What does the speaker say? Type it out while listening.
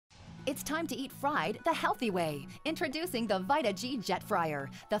It's time to eat fried the healthy way. Introducing the VitaG Jet Fryer,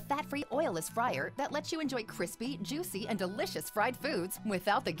 the fat-free, oilless fryer that lets you enjoy crispy, juicy, and delicious fried foods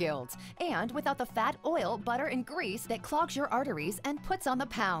without the guilt and without the fat, oil, butter, and grease that clogs your arteries and puts on the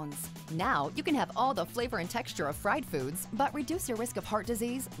pounds. Now you can have all the flavor and texture of fried foods, but reduce your risk of heart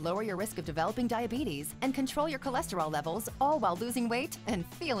disease, lower your risk of developing diabetes, and control your cholesterol levels, all while losing weight and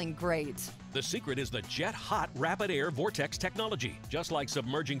feeling great. The secret is the Jet Hot Rapid Air Vortex technology. Just like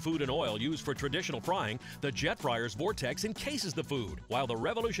submerging food in oil used for traditional frying, the Jet Fryer's vortex encases the food, while the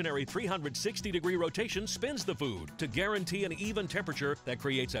revolutionary 360-degree rotation spins the food to guarantee an even temperature that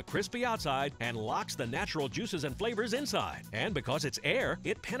creates a crispy outside and locks the natural juices and flavors inside. And because it's air,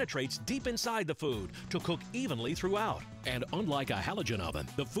 it penetrates deep inside the food to cook evenly throughout. And unlike a halogen oven,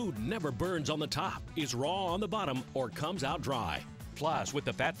 the food never burns on the top, is raw on the bottom, or comes out dry. Plus, with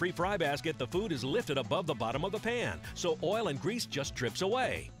the fat-free fry basket, the food is lifted above the bottom of the pan, so oil and grease just drips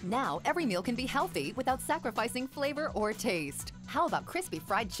away. Now, every meal can be healthy without sacrificing flavor or taste. How about crispy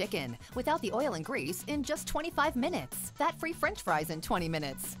fried chicken without the oil and grease in just 25 minutes? Fat-free French fries in 20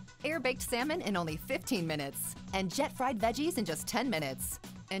 minutes. Air-baked salmon in only 15 minutes. And jet-fried veggies in just 10 minutes.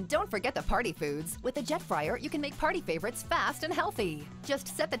 And don't forget the party foods. With the Jet Fryer, you can make party favorites fast and healthy. Just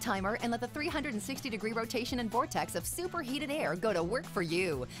set the timer and let the 360-degree rotation and vortex of superheated air go to work for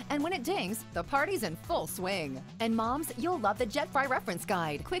you. And when it dings, the party's in full swing. And moms, you'll love the Jet Fry reference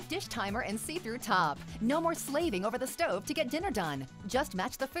guide. Quick dish timer and see-through top. No more slaving over the stove to get dinner done. Just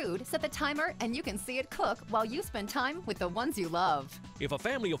match the food, set the timer, and you can see it cook while you spend time with the ones you love. If a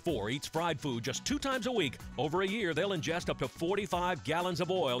family of 4 eats fried food just 2 times a week, over a year they'll ingest up to 45 gallons of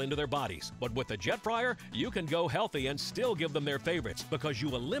oil into their bodies. But with the Jet Fryer, you can go healthy and still give them their favorites because you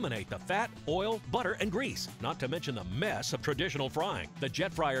eliminate the fat, oil, butter, and grease, not to mention the mess of traditional frying. The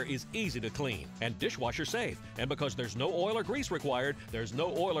Jet Fryer is easy to clean and dishwasher safe. And because there's no oil or grease required, there's no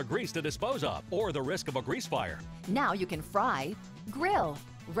oil or grease to dispose of or the risk of a grease fire. Now you can fry, grill,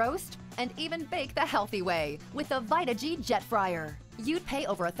 roast, and even bake the healthy way with the VitaG Jet Fryer. You'd pay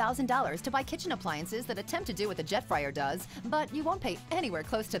over $1,000 to buy kitchen appliances that attempt to do what the Jet Fryer does, but you won't pay anywhere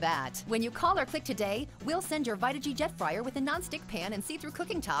close to that. When you call or click today, we'll send your VitaG Jet Fryer with a non-stick pan and see-through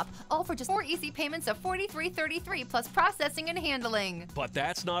cooking top, all for just 4 easy payments of $43.33 plus processing and handling. But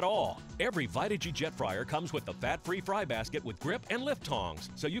that's not all. Every VitaG Jet Fryer comes with the fat-free fry basket with grip and lift tongs,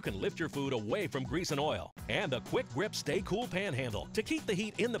 so you can lift your food away from grease and oil. And the quick grip stay cool pan handle to keep the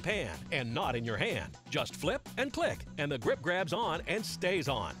heat in the pan and not in your hand. Just flip and click, and the grip grabs on and stays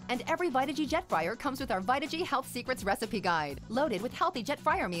on. And every VitaG Jet Fryer comes with our VitaG Health Secrets recipe guide, loaded with healthy Jet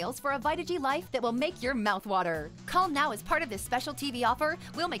Fryer meals for a VitaG life that will make your mouth water. Call now as part of this special TV offer.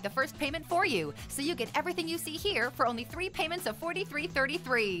 We'll make the first payment for you, so you get everything you see here for only 3 payments of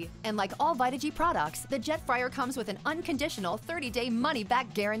 $43.33. And like all VitaG products, the Jet Fryer comes with an unconditional 30-day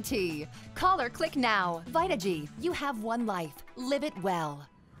money-back guarantee. Call or click now. VitaG, you have one life. Live it well.